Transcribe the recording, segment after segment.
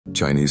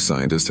Chinese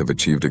scientists have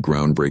achieved a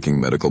groundbreaking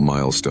medical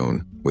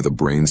milestone with a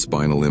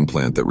brain-spinal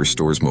implant that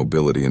restores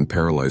mobility in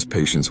paralyzed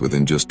patients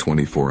within just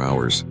 24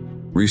 hours.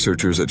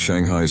 Researchers at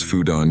Shanghai's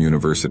Fudan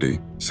University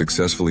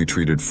successfully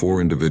treated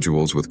 4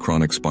 individuals with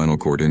chronic spinal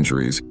cord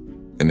injuries,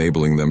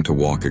 enabling them to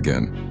walk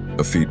again,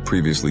 a feat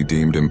previously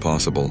deemed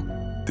impossible.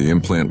 The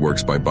implant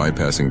works by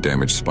bypassing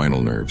damaged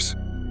spinal nerves.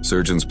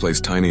 Surgeons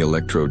place tiny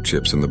electrode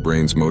chips in the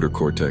brain's motor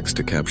cortex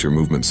to capture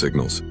movement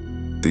signals.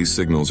 These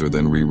signals are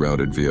then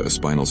rerouted via a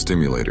spinal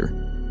stimulator,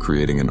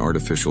 creating an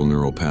artificial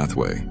neural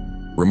pathway.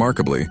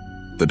 Remarkably,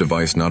 the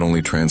device not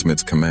only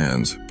transmits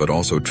commands, but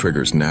also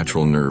triggers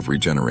natural nerve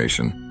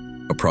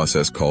regeneration, a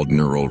process called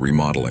neural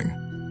remodeling.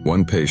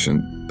 One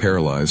patient,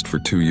 paralyzed for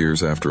 2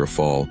 years after a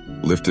fall,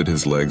 lifted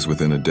his legs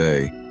within a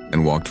day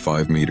and walked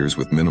 5 meters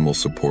with minimal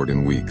support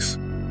in weeks.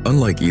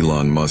 Unlike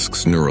Elon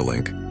Musk's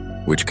Neuralink,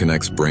 which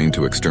connects brain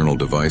to external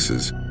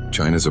devices,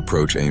 China's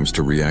approach aims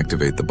to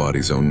reactivate the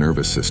body's own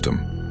nervous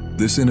system.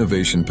 This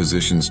innovation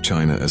positions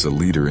China as a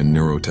leader in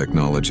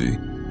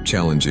neurotechnology,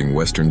 challenging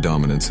Western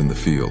dominance in the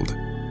field.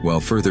 While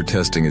further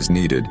testing is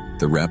needed,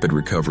 the rapid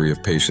recovery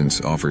of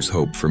patients offers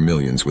hope for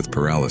millions with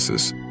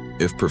paralysis.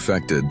 If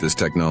perfected, this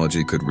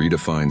technology could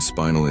redefine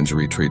spinal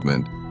injury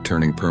treatment,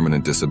 turning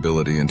permanent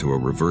disability into a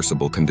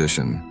reversible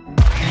condition.